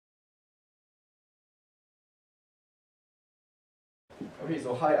Okay,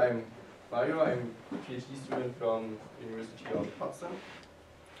 so hi, I'm Mario. I'm a PhD student from University of Potsdam.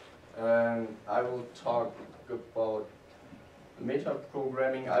 And I will talk about a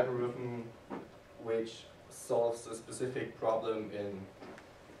metaprogramming algorithm which solves a specific problem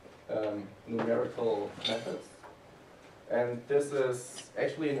in numerical methods. And this is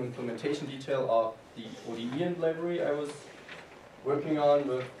actually an implementation detail of the ODE library I was working on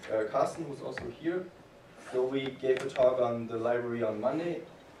with Karsten, who's also here. So we gave a talk on the library on Monday.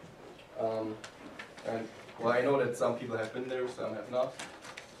 And well, I know that some people have been there, some have not.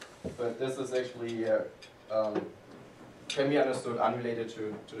 But this is actually can be understood unrelated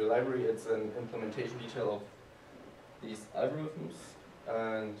to the library. It's an implementation detail of these algorithms.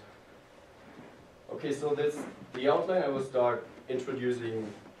 And okay, so the outline. I will start introducing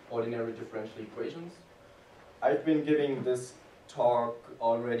ordinary differential equations. I've been giving this talk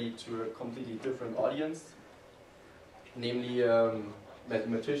already to a completely different audience, namely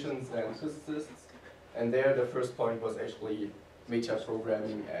mathematicians and physicists. And there the first point was actually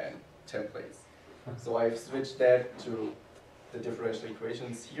metaprogramming and templates. So I've switched that to the differential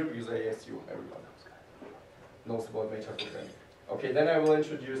equations here because I assume everyone knows about metaprogramming. Okay, then I will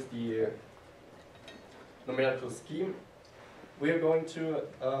introduce the numerical scheme we are going to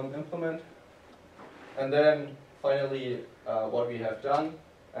implement. And then finally what we have done,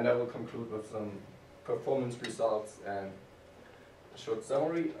 and I will conclude with some performance results and a short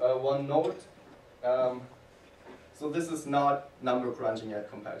summary. One note, so this is not number crunching at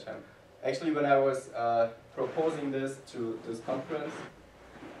compile time. Actually, when I was proposing this to this conference,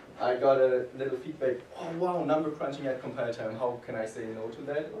 I got a little feedback, oh wow, number crunching at compile time, how can I say no to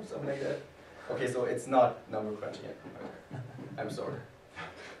that, or something like that. Okay, so it's not number crunching at compile time. I'm sorry.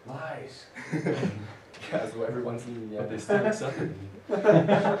 Nice. Yeah, so everyone's leaving, yeah. But they still accepted me.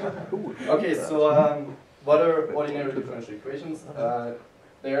 Okay, so what are ordinary differential equations?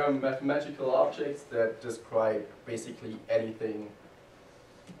 They are mathematical objects that describe basically anything.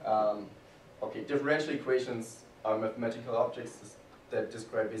 Okay, differential equations are mathematical objects that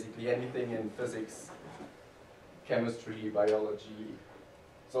describe basically anything in physics, chemistry, biology,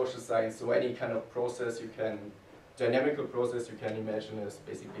 social science. So any kind of process you can, dynamical process you can imagine is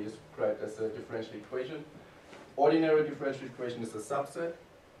basically described as a differential equation. Ordinary differential equation is a subset.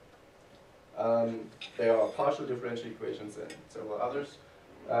 There are partial differential equations and several others.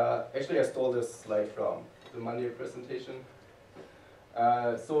 Actually, I stole this slide from the Monday presentation.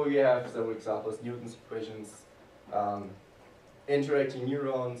 So we have several examples: Newton's equations, interacting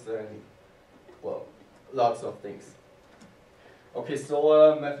neurons, and well, lots of things. Okay,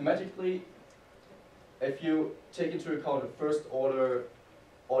 so mathematically, if you take into account a first order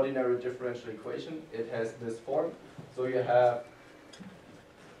ordinary differential equation, it has this form. So you have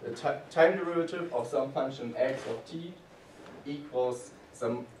the time derivative of some function x of t equals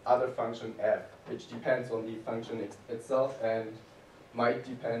some other function f, which depends on the function itself and might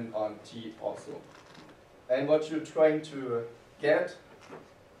depend on t also. And what you're trying to get,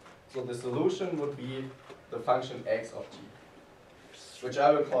 so the solution would be the function x of t, which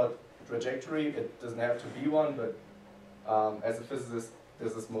I will call trajectory. It doesn't have to be one, but as a physicist,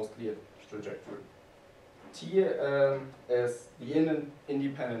 this is mostly a trajectory. T is the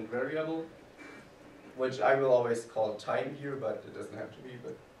independent variable, which I will always call time here, but it doesn't have to be,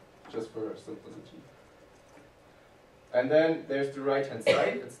 but just for simplicity. And then there's the right-hand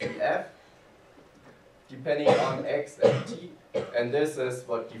side, it's the f, depending on x and t, and this is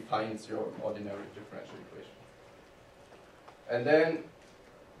what defines your ordinary differential equation. And then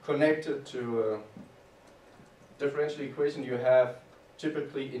connected to a differential equation, you have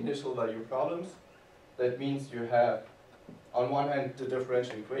typically initial value problems. That means you have, on one hand, the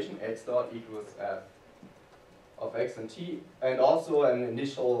differential equation, x dot equals f of x and t, and also an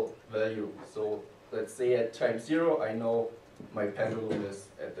initial value. So let's say at time 0, I know my pendulum is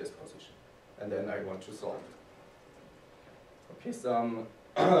at this position, and then I want to solve it. Okay, some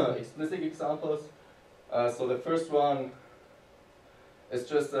explicit examples. So the first one is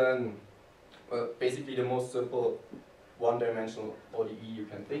just basically the most simple one-dimensional ODE you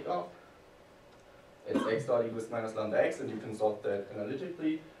can think of. It's x dot equals minus lambda x, and you can solve that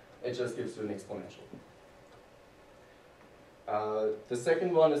analytically. It just gives you an exponential. The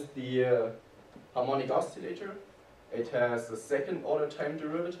second one is the harmonic oscillator. It has a second order time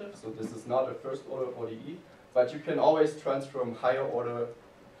derivative, so this is not a first order ODE, but you can always transform higher order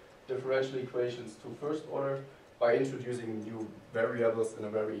differential equations to first order by introducing new variables in a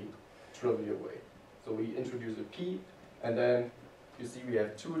very trivial way. So we introduce a p, and then you see we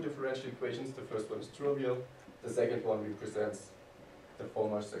have two differential equations. The first one is trivial, the second one represents the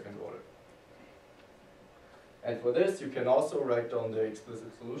former second order. And for this, you can also write down the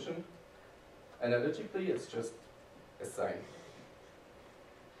explicit solution. Analytically, it's just a sign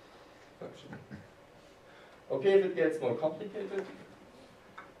function. Okay, if it gets more complicated,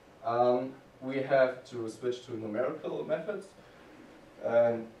 we have to switch to numerical methods.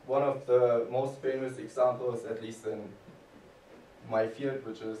 And one of the most famous examples, at least in my field,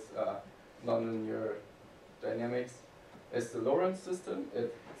 which is nonlinear dynamics, is the Lorentz system.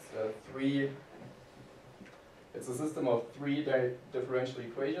 It's a system of three differential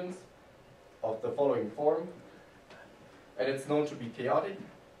equations of the following form. And it's known to be chaotic,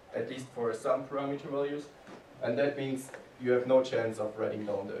 at least for some parameter values. And that means you have no chance of writing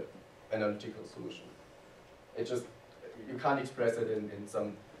down the analytical solution. It just, you can't express it in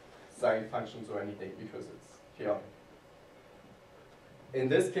some sign functions or anything because it's chaotic. In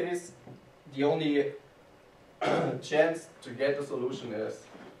this case, the only chance to get the solution is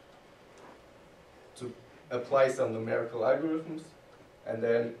to apply some numerical algorithms and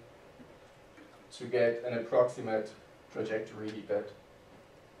then to get an approximate trajectory that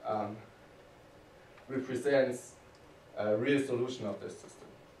represents a real solution of this system.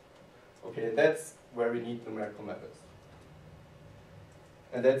 Okay, that's where we need numerical methods.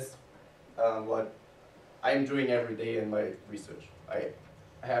 And that's what I'm doing every day in my research. I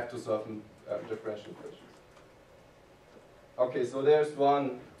have to solve differential equations. Okay, so there's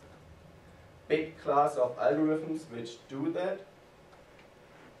one big class of algorithms which do that.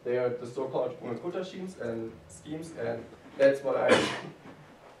 They are the so-called Runge-Kutta schemes, and that's what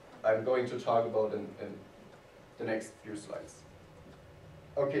I'm going to talk about in the next few slides.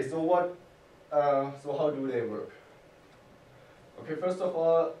 Okay, so how do they work? Okay, first of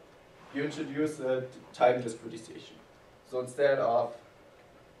all, you introduce a time discretization. So instead of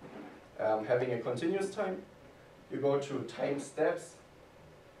having a continuous time, you go to time steps,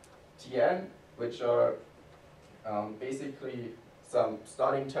 Tn, which are basically some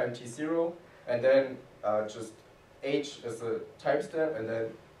starting time t0, and then just h is a time step, and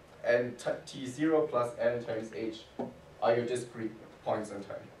then n t0 plus n times h are your discrete points in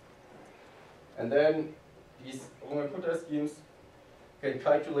time. And then these Runge-Kutta schemes can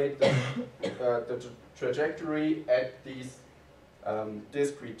calculate the trajectory at these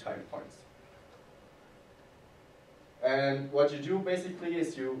discrete time points. And what you do basically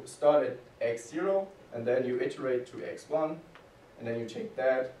is you start at x0, and then you iterate to x1, and then you take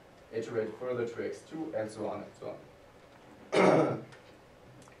that, iterate further to x2, and so on and so on.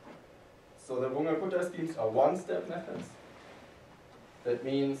 So the Runge-Kutta schemes are one-step methods. That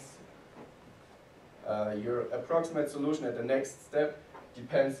means your approximate solution at the next step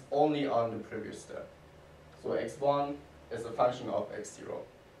depends only on the previous step. So x1 is a function of x0,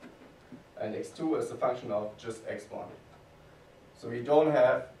 and x2 is a function of just x1. So you don't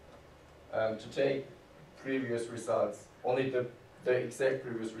have to take previous results, only the exact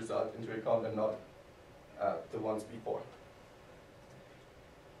previous result into account and not the ones before.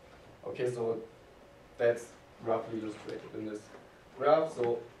 Okay, so that's roughly illustrated in this graph.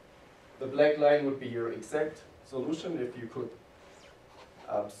 So the black line would be your exact solution if you could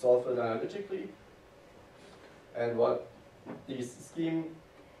solve it analytically. And what these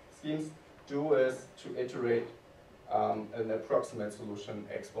schemes do is to iterate an approximate solution,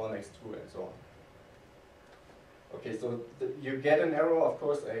 x1, x2, and so on. Okay, so you get an error, of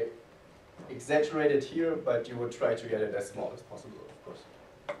course. I exaggerated here, but you would try to get it as small as possible, of course.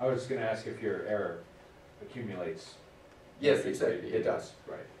 I was going to ask if your error accumulates. Yes, exactly, it does.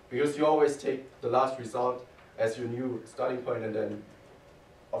 Right. Because you always take the last result as your new starting point, and then,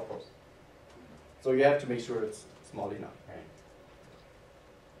 of course. So you have to make sure it's small enough. Right.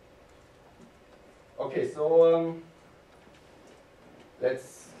 Okay, so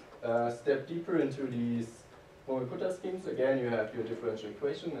let's step deeper into these Runge-Kutta schemes. Again, you have your differential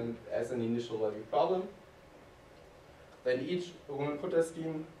equation and as an initial value problem. Then each Runge-Kutta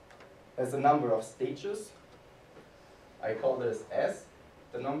scheme has a number of stages. I call this S,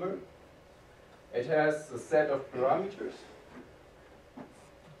 the number. It has a set of parameters.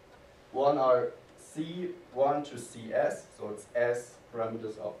 One are C1 to Cs, so it's S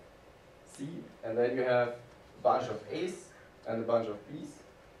parameters of C. And then you have a bunch of A's and a bunch of B's.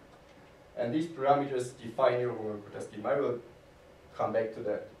 And these parameters define your Runge-Kutta scheme. I will come back to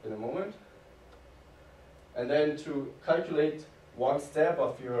that in a moment. And then to calculate one step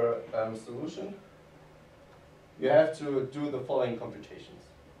of your solution, you have to do the following computations.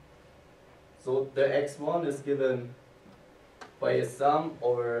 So the x1 is given by a sum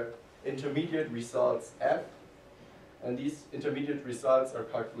over intermediate results f, and these intermediate results are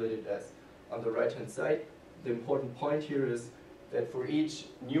calculated as on the right-hand side. The important point here is that for each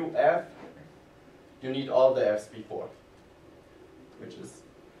new f, you need all the f's before, which is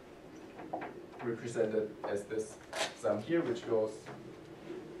represented as this sum here, which goes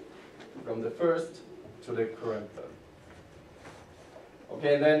from the first to the current term.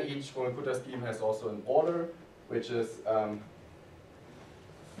 Okay, and then each Runge-Kutta scheme has also an order, which is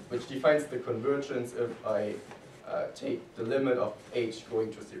which defines the convergence if I take the limit of h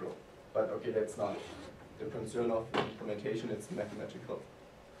going to 0. But okay, that's not the concern of the implementation, it's mathematical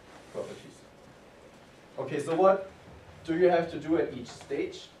properties. Okay, so what do you have to do at each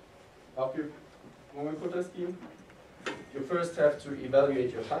stage of your Runge-Kutta scheme? You first have to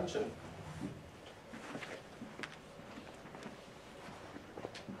evaluate your function.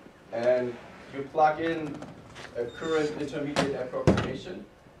 And you plug in a current intermediate approximation.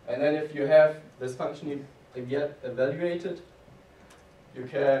 And then if you have this function yet evaluated, you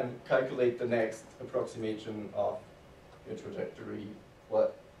can calculate the next approximation of your trajectory.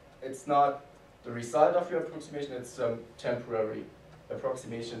 Well, it's not the result of your approximation, it's some temporary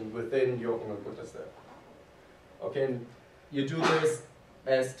approximation within your Runge-Kutta step. Okay, and you do this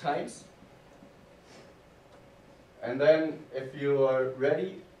as times. And then if you are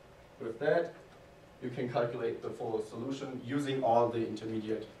ready with that, you can calculate the full solution using all the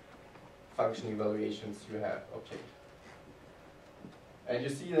intermediate function evaluations you have obtained. And you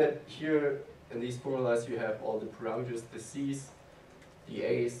see that here in these formulas you have all the parameters, the c's, the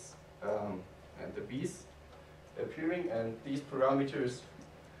a's, and the b's appearing, and these parameters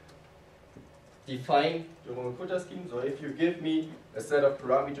define the Runge-Kutta scheme. So if you give me a set of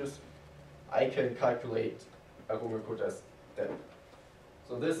parameters, I can calculate a Runge-Kutta step.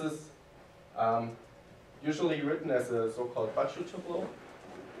 So this is usually written as a so-called budget tableau.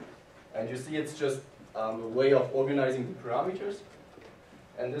 And you see it's just a way of organizing the parameters.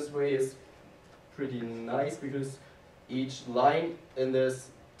 And this way is pretty nice because each line in this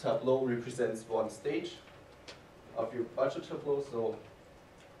tableau represents one stage of your budget tableau. So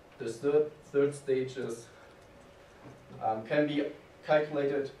the third stage is, can be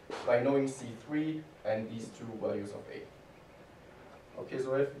calculated by knowing C3 and these two values of A. Okay,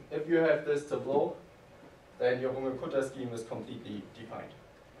 so if you have this tableau, then your Runge-Kutta scheme is completely defined.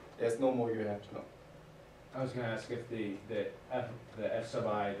 There's no more you have to know. I was going to ask if the f sub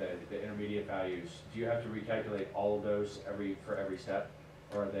I, the intermediate values, do you have to recalculate all of those for every step,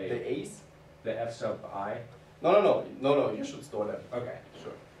 or are they the a's? The f sub I? No. You should store them. Okay,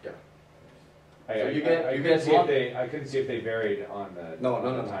 sure. Yeah. I couldn't see if they varied on the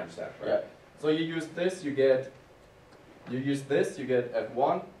time step. Right? Yeah. So you use this, you get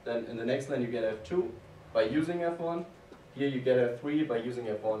f1. Then in the next line you get f2 by using f1. Here you get f3 by using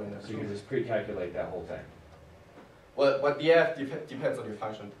f1 and f2. So you can just pre-calculate that whole thing. Well, but the f depends on your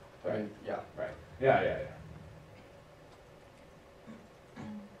function. Right. I mean, yeah. Right. Yeah.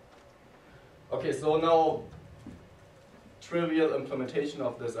 Okay, so now trivial implementation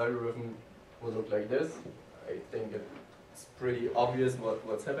of this algorithm will look like this. I think it's pretty obvious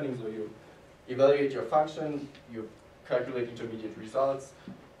what's happening. So you evaluate your function, you calculate intermediate results,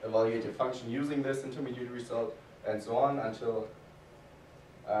 evaluate your function using this intermediate result, and so on until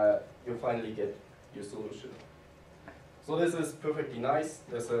you finally get your solution. So this is perfectly nice.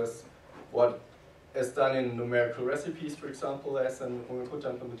 This is what is done in numerical recipes, for example, as an Runge-Kutta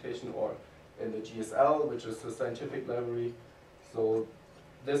implementation, or in the GSL, which is the scientific library. So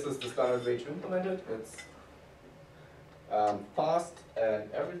this is the standard way to implement it. It's fast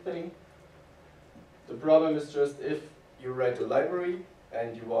and everything. The problem is just if you write a library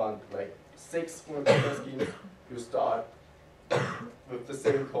and you want like 6 Runge-Kutta schemes, you start with the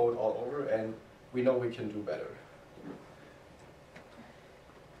same code all over, and we know we can do better.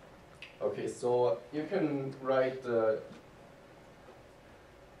 Okay, so you can write the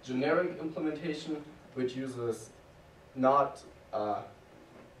generic implementation, which uses not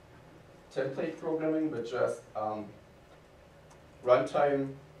template programming, but just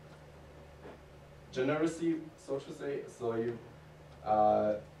runtime generacy, so to say. So you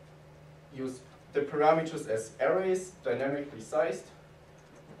use the parameters as arrays, dynamically sized,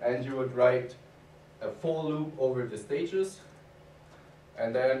 and you would write a for loop over the stages,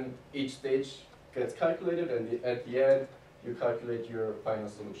 and then each stage gets calculated, and at the end you calculate your final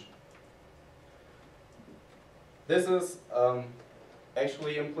solution. This is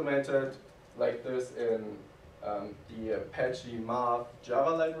actually implemented like this in the Apache Math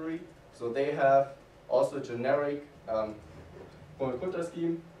Java library. So they have also generic Runge-Kutta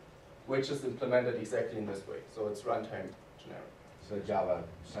scheme, which is implemented exactly in this way. So it's runtime generic. So Java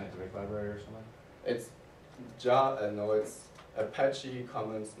scientific library or something? It's Java, no, it's Apache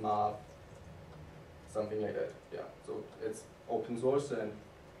Commons Math, something like that. Yeah. So it's open source and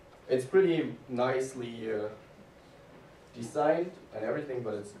It's pretty nicely designed and everything,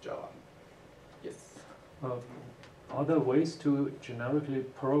 but it's Java. Yes. Are there ways to generically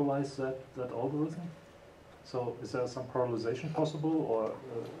parallelize that algorithm? So is there some parallelization possible, or?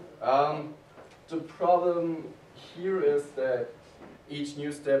 The problem here is that each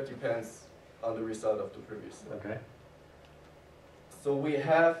new step depends on the result of the previous step. Okay. So we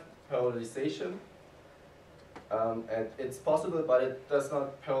have parallelization, and it's possible, but it does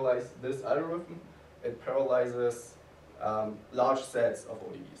not parallelize this algorithm. It parallelizes large sets of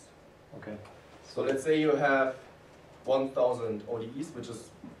ODEs. Okay. So let's say you have 1,000 ODEs, which is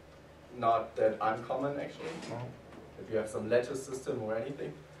not that uncommon actually. Oh. If you have some lattice system or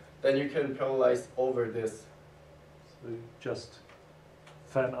anything, then you can parallelize over this. So you just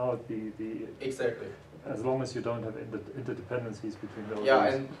fan out the Exactly. as long as you don't have interdependencies between those. Yeah,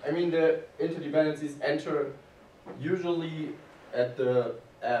 and I mean the interdependencies enter usually at the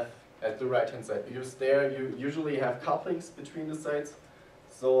right hand side, because there you usually have couplings between the sides.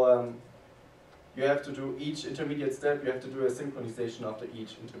 So you have to do each intermediate step, you have to do a synchronization after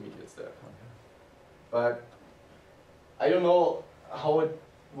each intermediate step. Okay. But I don't know how it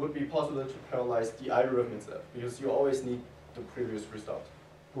would be possible to parallelize the algorithm itself, because you always need the previous result.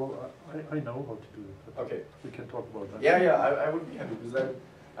 Well, I know how to do it, but Okay. we can talk about that. Yeah, I would be happy, because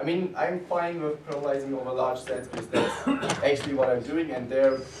I mean, I'm fine with parallelizing over large sets, because that's actually what I'm doing, and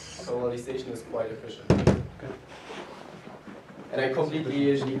their parallelization is quite efficient. Okay. And I completely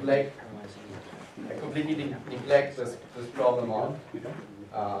neglect this problem of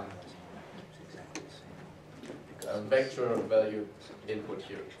vector value input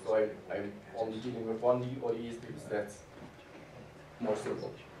here. So I'm only dealing with one ODEs because that's more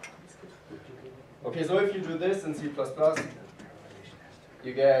simple. Okay, so if you do this in C++,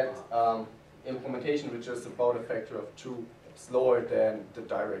 you get implementation which is about a factor of 2 slower than the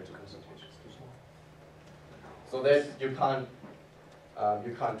direct implementation. So that you can't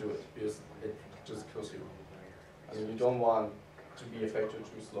do it because it just kills you. I mean, you don't want to be a factor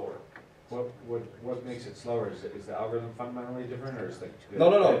 2 slower. What makes it slower? Is the algorithm fundamentally different, or is the No.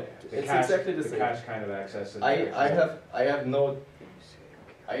 The It's cache, exactly the same. cache kind of access?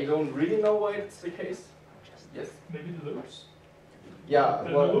 I don't really know why it's the case. Yes. Maybe the loops. Yeah.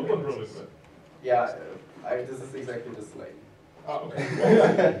 And Well, the loop one really good. yeah. This is exactly the slide. Ah, okay.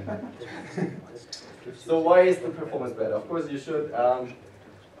 So why is the performance better? Of course, you should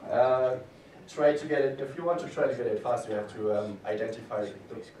try to get it. If you want to try to get it fast, you have to identify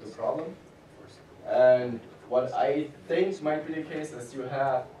the problem. And what I think might be the case is you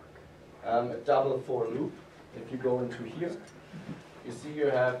have a double for loop. If you go into here, you see you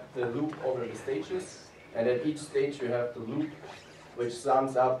have the loop over the stages, and at each stage you have the loop which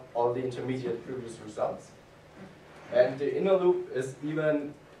sums up all the intermediate previous results. And the inner loop is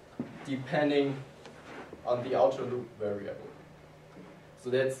even depending on the outer loop variable. So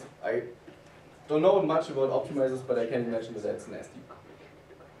that's, I don't know much about optimizers, but I can imagine that that's nasty.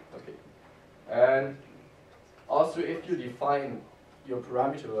 Okay. And also, if you define your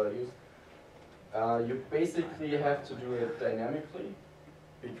parameter values, you basically have to do it dynamically,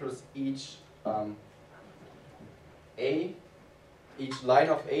 because each each line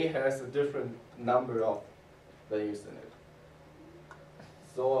of A has a different number of values in it.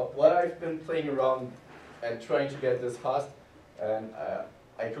 So what I've been playing around and trying to get this fast, and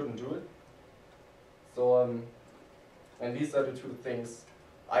I couldn't do it. So and these are the two things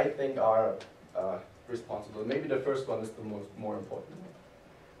I think are responsible. Maybe the first one is the more important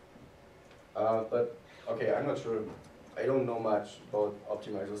one. But okay, I'm not sure. I don't know much about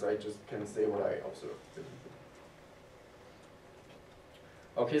optimizers. I just can say what I observed.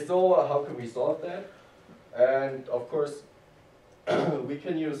 Okay, so how can we solve that? And of course, we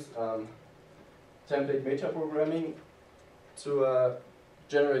can use template metaprogramming to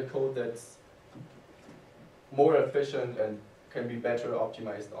generate code that's more efficient and can be better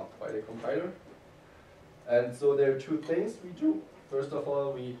optimized by the compiler. And so there are two things we do. First of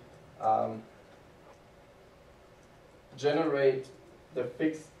all, we generate the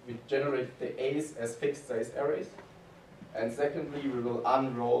A's as fixed size arrays. And secondly, we will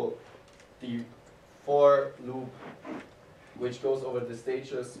unroll the for loop which goes over the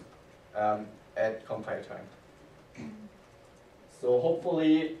stages at compile time. So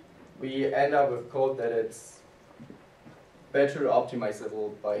hopefully we end up with code that it's better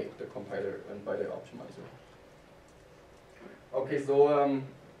optimizable by the compiler and by the optimizer. Okay, so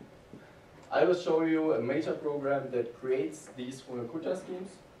I will show you a metaprogram that creates these Runge-Kutta schemes.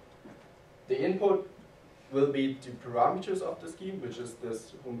 The input will be the parameters of the scheme, which is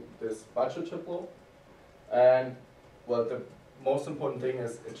this budget tableau. And well, the most important thing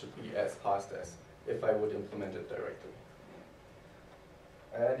is it should be as fast as if I would implement it directly.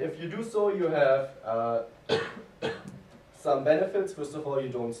 And if you do so, you have some benefits. First of all, you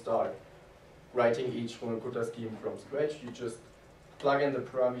don't start writing each Runge-Kutta scheme from scratch. You just plug in the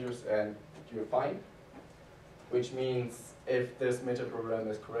parameters and you're fine. Which means if this metaprogram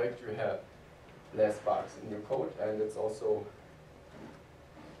is correct, you have less bugs in your code, and it's also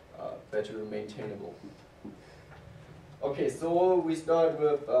better maintainable. Okay, so we start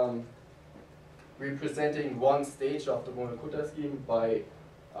with representing one stage of the Runge-Kutta scheme by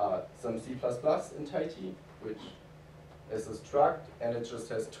some C++ entity, which is a struct, and it just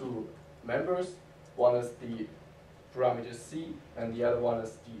has two members. One is the parameter C, and the other one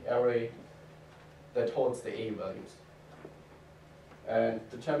is the array that holds the A values. And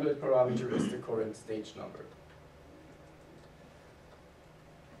the template parameter is the current stage number.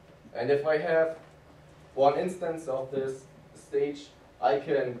 And if I have one instance of this stage, I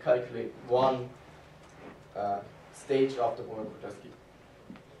can calculate one stage of the Runge-Kutta scheme.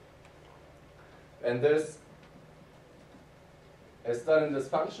 And this is done in this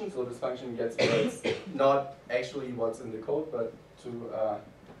function, so this function gets what's not actually what's in the code, but to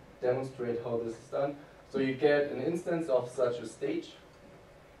demonstrate how this is done. So you get an instance of such a stage,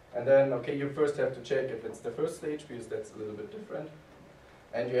 and then, okay, you first have to check if it's the first stage, because that's a little bit different.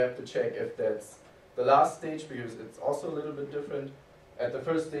 And you have to check if that's the last stage, because it's also a little bit different. At the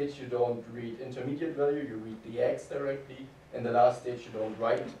first stage, you don't read intermediate value, you read the x directly. In the last stage, you don't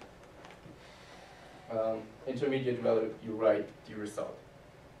write intermediate value, you write the result.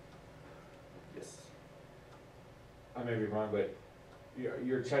 Yes? I may be wrong, but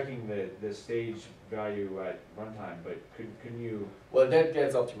you're checking the stage value at runtime, but can you? Well, that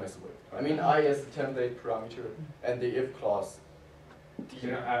gets optimized away. I mean, I as a template parameter and the if clause.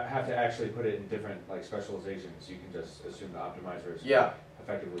 You don't have to actually put it in different like specializations. You can just assume the optimizers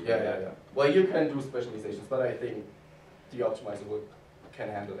effectively do that. Well, you can do specializations, but I think the optimizer can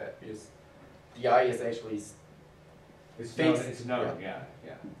handle that, because the I is actually it's known, yeah.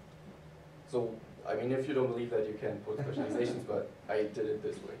 So, I mean, if you don't believe that, you can put specializations, but I did it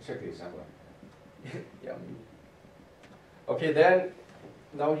this way. Check the assembler. Yeah. Okay, then,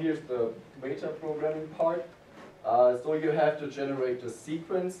 now here's the metaprogramming part. So you have to generate a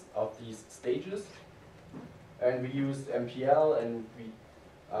sequence of these stages, and we use MPL, and we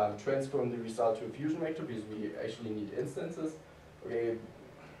transform the result to a fusion vector, because we actually need instances. Okay.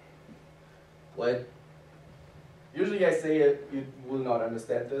 Well, usually I say it, you will not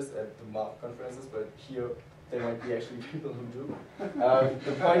understand this at the math conferences, but here there might be actually people who do.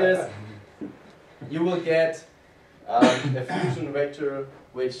 The point is, you will get a fusion vector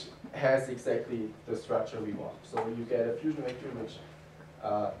which has exactly the structure we want. So you get a fusion vector which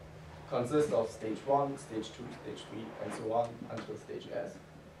consists of stage 1, stage 2, stage 3, and so on until stage S.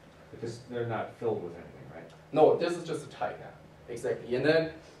 Because they're not filled with anything, right? No, this is just a type now. Exactly. And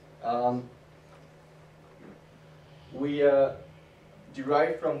then we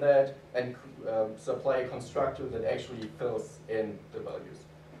derive from that and supply a constructor that actually fills in the values.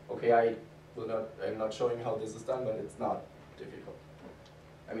 Okay, I'm not showing how this is done, but it's not difficult.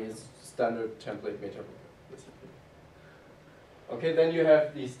 I mean, it's standard template metaprogramming, basically. Okay, then you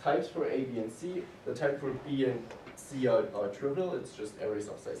have these types for A, B, and C. The type for B and C are trivial, it's just arrays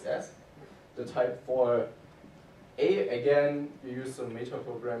of size S. The type for A, again, you use some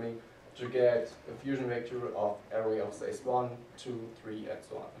metaprogramming to get a fusion vector of array of size 1, 2, 3, and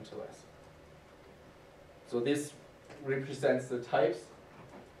so on until S. So this represents the types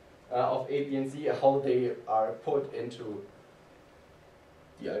of A, B, and C, how they are put into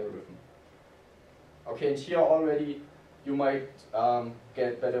the algorithm. Okay, and here already you might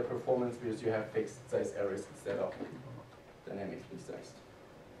get better performance because you have fixed size arrays instead of dynamically sized.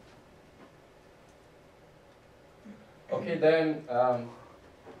 Okay, then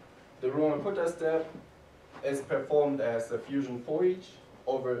the Runge-Kutta step is performed as a fusion for each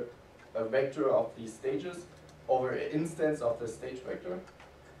over a vector of these stages, over an instance of the stage vector.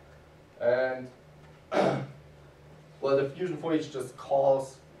 And well, the fusion for each just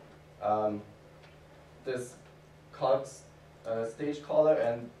calls this calls stage caller,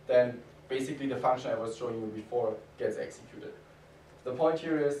 and then basically the function I was showing you before gets executed. The point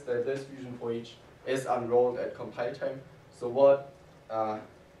here is that this fusion for each is unrolled at compile time. So what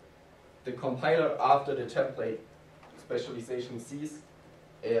the compiler after the template specialization sees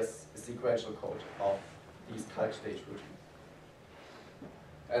is a sequential code of these calc stage routines.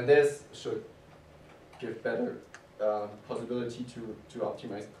 And this should give better possibility to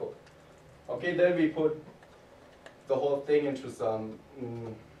optimize the code. Okay, then we put the whole thing into some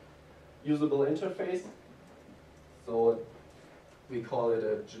usable interface. So we call it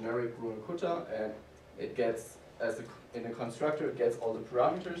a generic Runge-Kutta, and it gets, in a constructor, it gets all the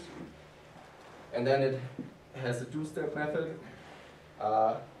parameters. And then it has a do-step method,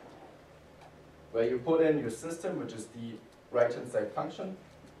 where you put in your system, which is the right-hand side function.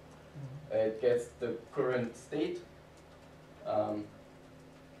 It gets the current state, some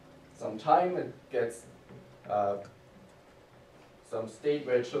time, it gets some state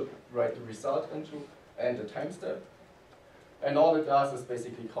where it should write the result into, and a time step. And all it does is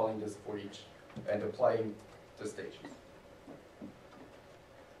basically calling this for each and applying the stages.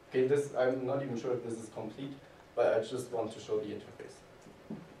 Okay, this, I'm not even sure if this is complete, but I just want to show the interface.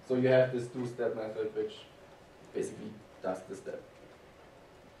 So you have this do-step method, which basically does this step.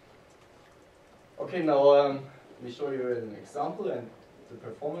 Okay, now let me show you an example and the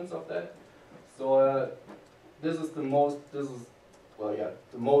performance of that. So this is the most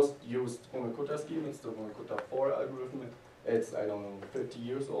used Runge-Kutta scheme. It's the Runge-Kutta 4 algorithm. It's, I don't know, 50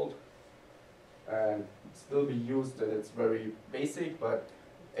 years old, and still be used, and it's very basic, but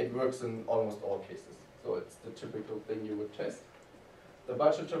it works in almost all cases. So it's the typical thing you would test. The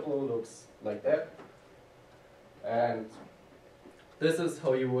budget tableau looks like that, and this is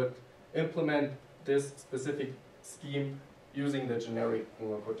how you would implement this specific scheme using the generic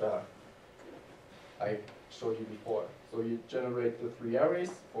Runge-Kutta I showed you before. So you generate the 3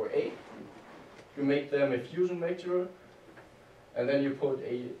 arrays for A, you make them a fusion vector, and then you put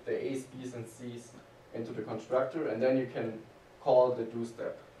the A's, B's, and C's into the constructor, and then you can call the do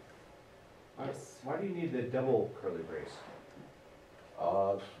step. Yes. Why do you need the double curly brace?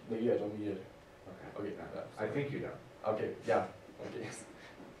 Maybe I don't need it. Okay. Okay. I think you don't. Okay. Yeah. Okay.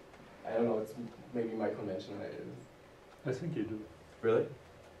 I don't know. It's maybe my convention. I think you do. Really?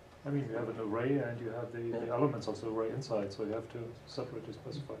 I mean, you have an array and you have the elements of the array inside, so you have to separately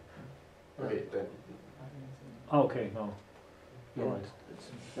specify. Okay. Then. Oh, okay. No. You're right.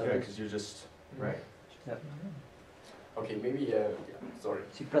 Yeah, because you're just right. Yeah. Okay. Maybe. Yeah. Sorry.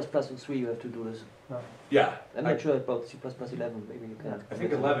 C++ and 3 you have to do this. Yeah. I'm not sure about C++ 11, maybe you can. I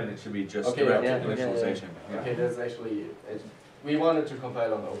think 11 it should be just Okay, direct yeah. initialization. Yeah. Okay. That's actually. We wanted to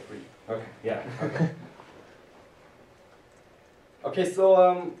compile on 03. Okay. Yeah. Okay. Okay,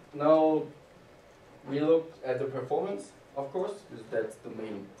 so now we looked at the performance, of course, because that's the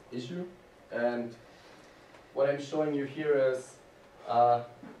main issue. And what I'm showing you here is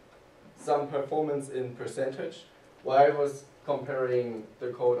some performance in percentage. Well, I was comparing the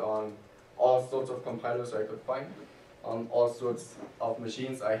code on all sorts of compilers I could find, on all sorts of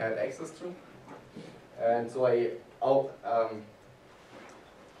machines I had access to. And so I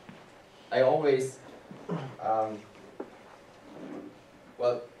always,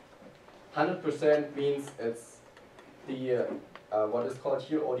 well, 100% means it's the, what is called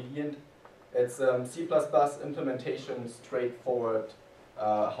here ODE. It's C++ implementation straightforward,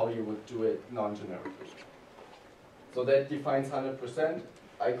 how you would do it non-generically. So that defines 100%.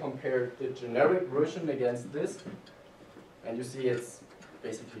 I compared the generic version against this, and you see it's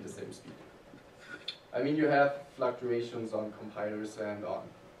basically the same speed. I mean, you have fluctuations on compilers and on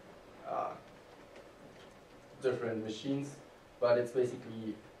different machines, but it's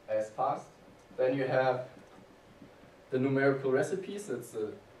basically as fast. Then you have the numerical recipes. It's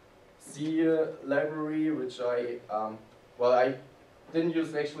a C library, which I didn't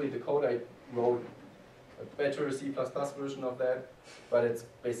use actually the code. I wrote a better C++ version of that, but it's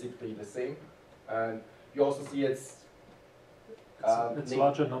basically the same. And you also see it's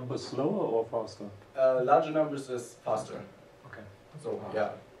larger numbers slower or faster? larger numbers is faster. Okay. So yeah,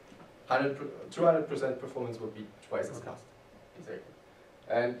 200% performance would be twice as fast. Exactly.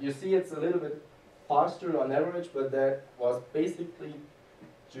 And you see it's a little bit faster on average, but that was basically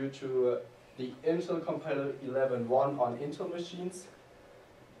due to the Intel compiler 11.1 on Intel machines,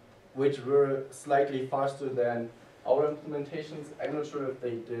 which were slightly faster than our implementations. I'm not sure if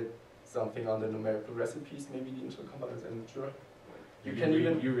they did something on the numerical recipes, maybe the Intel compilers, I'm not sure. You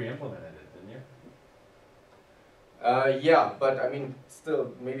re-implemented it, didn't you? Yeah, but I mean,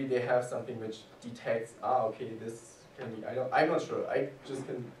 still, maybe they have something which detects, okay, this can be, I'm not sure.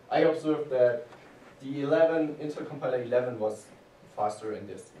 I observed that the Intel compiler 11 was faster in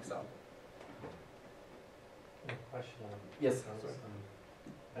this example. Question on Yes, sorry.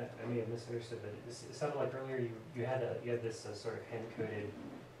 I may have misunderstood, but it sounded like earlier you had this sort of hand-coded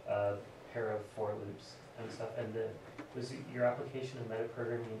pair of for loops and stuff, and was your application of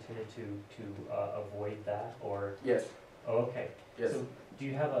metaprogramming intended to avoid that, or? Yes. Oh, okay. Yes. So do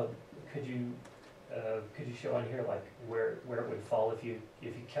you have could you show on here like where it would fall if you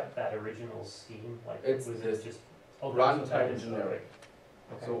kept that original scheme? Like It's was this it just runtime generic.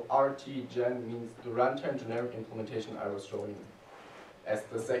 Okay. So RT gen means the runtime generic implementation I was showing as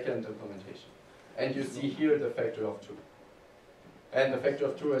the second implementation. And you see here the factor of 2. And the factor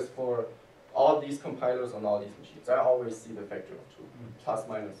of 2 is for all these compilers on all these machines. I always see the factor of 2, plus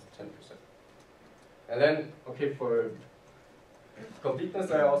minus 10%. And then, okay, for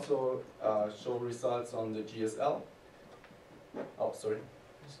completeness, I also show results on the GSL. Oh, sorry.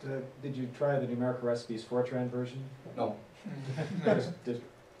 Just, did you try the numerical recipes Fortran version? No. Just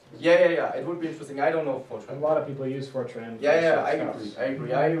Yeah. It would be interesting. I don't know a Fortran. lot of people use Fortran. for Yeah, stuff. I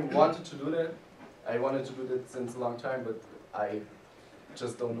agree. I wanted to do that. I wanted to do that since a long time, but I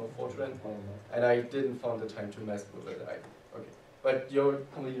just don't know Fortran, and I didn't find the time to mess with it. Okay, but you're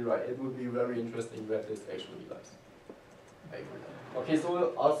completely right. It would be very interesting where this actually lies. I agree. Okay,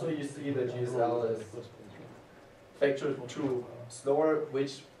 so also you see the GSL is factor 2 slower,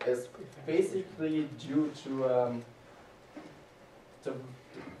 which is basically due to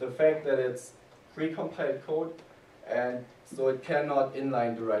the fact that it's pre-compiled code, and so it cannot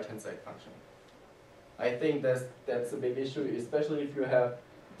inline the right-hand side function. I think that's a big issue, especially if you have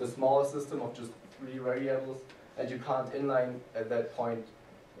the smaller system of just 3 variables, and you can't inline at that point.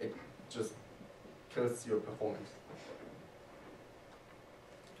 It just kills your performance.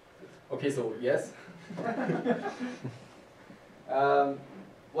 Okay, so yes.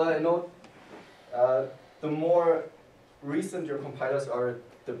 Well, I know the more recent your compilers are,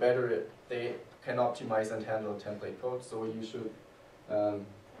 the better they can optimize and handle template code. So you should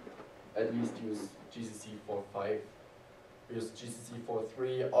at least use GCC 4.5, because GCC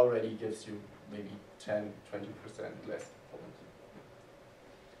 4.3 already gives you maybe 10-20% less performance.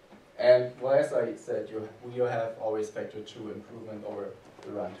 And well, as I said, you have always factor 2 improvement over the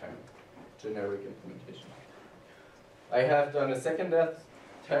runtime generic implementation. I have done a second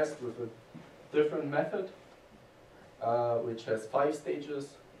test with a different method, which has 5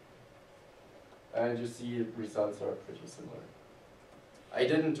 stages, and you see results are pretty similar. I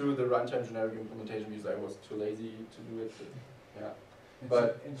didn't do the runtime generic implementation because I was too lazy to do it. Yeah,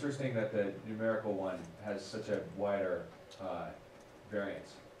 But interesting that the numerical one has such a wider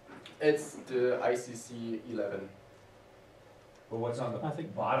variance. it's the ICC 11. But what's on the I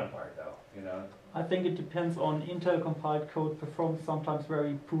think- bottom part, though? You know, I think it depends on Intel compiled code performs sometimes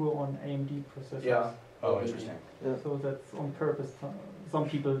very poor on AMD processors. Yeah. oh, maybe. interesting. So that's on purpose. Some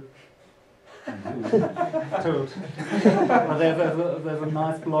people told. But there's a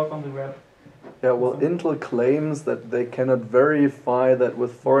nice blog on the web. Yeah, well, Intel claims that they cannot verify that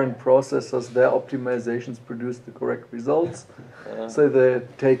with foreign processors their optimizations produce the correct results, so they're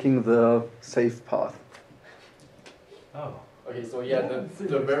taking the safe path. Oh. Okay, so yeah,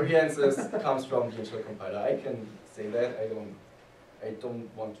 the variances comes from the Intel compiler. I can say that. I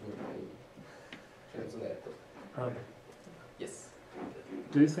don't want to cancel that. Yes.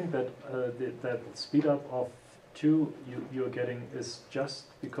 Do you think that that speed up of 2 you're getting is just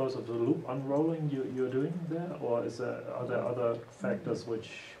because of the loop unrolling you're doing there, or are there other factors which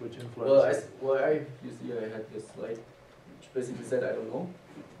influence? Well, you see, I had this slide, which basically said I don't know.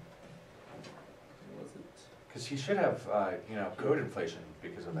 Was it? Because you should have, code inflation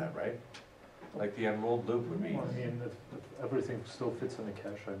because of that, right? Like the unrolled loop would be. Well, I mean, if everything still fits in the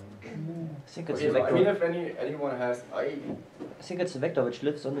cache, I mean. I think it's Okay, a so I mean, vector. if anyone has, I think it's a vector which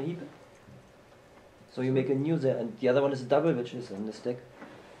lives on the heap. So you make a new there, and the other one is a double which is on the stack.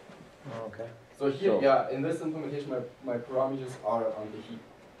 Oh, okay. so here, So- yeah, in this implementation, my parameters are on the heap.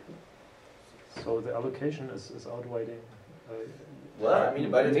 So the allocation is outweighing. Well, I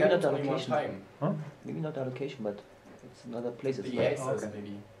mean, but it Maybe not happens only one allocation. time. Maybe not allocation, but it's in other places. The right? access, Okay.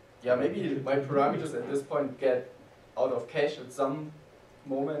 maybe. Yeah, maybe my parameters at this point get out of cache at some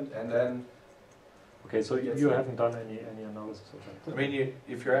moment, and then Okay, so Yes, you sir. haven't done any analysis of that. I mean,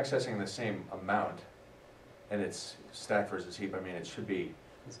 if you're accessing the same amount, and it's stack versus heap, I mean, it should be,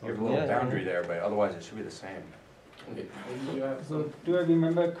 It's you have a not- little Yeah, boundary there, but otherwise it should be the same. okay, maybe you have So some. do I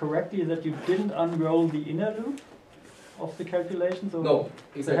remember correctly that you didn't unroll the inner loop of the calculation? So No,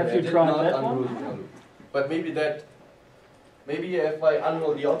 exactly. Have you I did tried not that unroll one? the inner loop. But maybe if I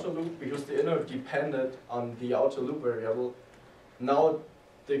unroll the outer loop, because the inner depended on the outer loop variable, now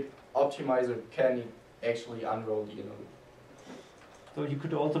the optimizer can actually unroll the inner loop. So you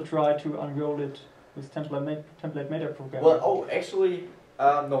could also try to unroll it with template metaprogramming. Well, actually,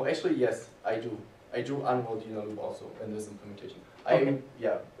 no, actually, yes, I do. I do unroll the inner loop also in this implementation. Okay.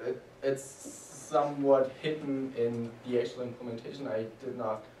 It's somewhat hidden in the actual implementation. I did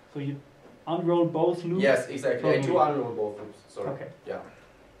not. So you unroll both loops? Yes, exactly. I do Totally. unroll both loops. Sorry. Okay. Yeah,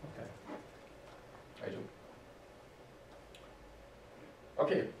 Okay. I do.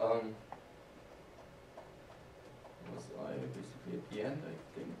 Okay. Was I basically at the end? I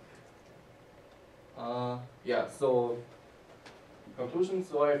think. Yeah. So conclusion.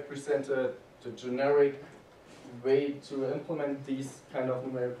 So I've presented the generic way to implement these kind of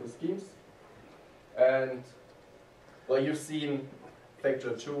numerical schemes. And well, you've seen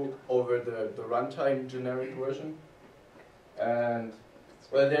factor 2 over the runtime generic version. And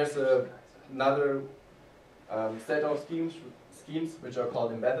well, there's another set of schemes which are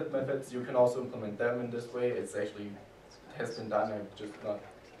called embedded methods. You can also implement them in this way. It's actually has been done, I've just not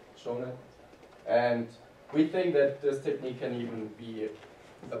shown it. And we think that this technique can even be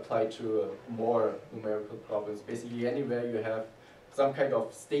applied to more numerical problems. Basically anywhere you have some kind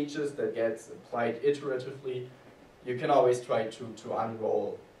of stages that gets applied iteratively, you can always try to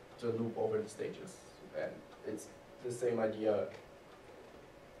unroll the loop over the stages. And it's the same idea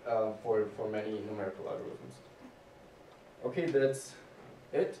for many numerical algorithms. Okay, that's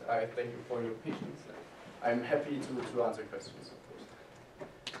it. I thank you for your patience. I'm happy to answer questions, of course.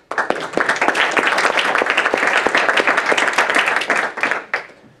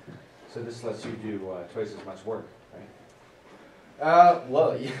 So this lets you do twice as much work, right?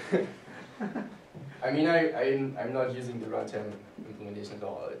 Well, yeah. I mean, I'm not using the runtime implementation at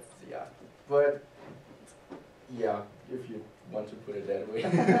all. It's, yeah, but yeah, if you want to put it that way.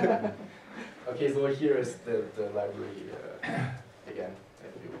 Okay, so here is the library again,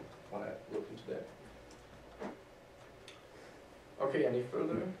 if you want to look into that. Okay, any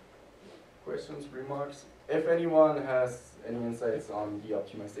further questions, remarks? If anyone has any insights on the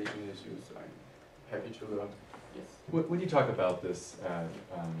optimization issues, I'm happy to learn. Yes. When you talk about this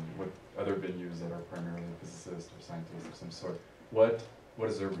with other venues that are primarily physicists or scientists of some sort, what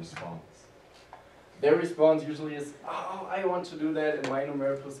is their response? Their response usually is, oh, I want to do that in my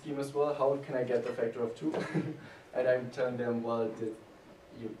numerical scheme as well. How can I get the factor of 2? And I'm telling them, well,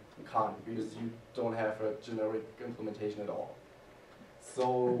 you can't, because you don't have a generic implementation at all.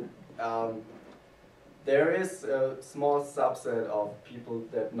 So there is a small subset of people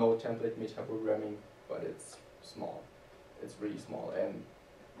that know template metaprogramming, but it's small. It's really small. And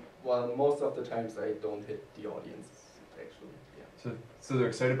well, most of the times I don't hit the audience, actually. Yeah. So they're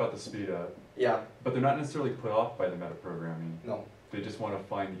excited about the speed up. Yeah. But they're not necessarily put off by the metaprogramming. No. They just want to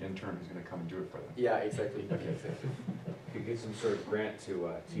find the intern who's going to come and do it for them. Yeah, exactly. Okay. Exactly. You could get some sort of grant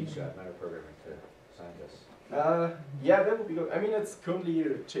to teach metaprogramming to scientists. Yeah, that would be good. I mean, it's currently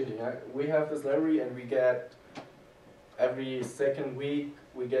changing. We have this library, and we get every second week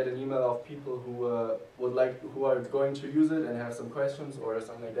we get an email of people who who are going to use it and have some questions or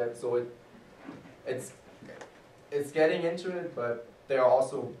something like that. So it's getting into it, but there are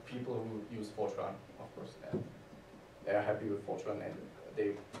also people who use Fortran, of course, and they're happy with Fortran and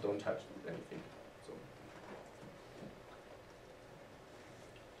they don't touch anything. So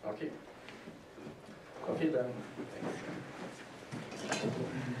okay. Okay then. Thanks.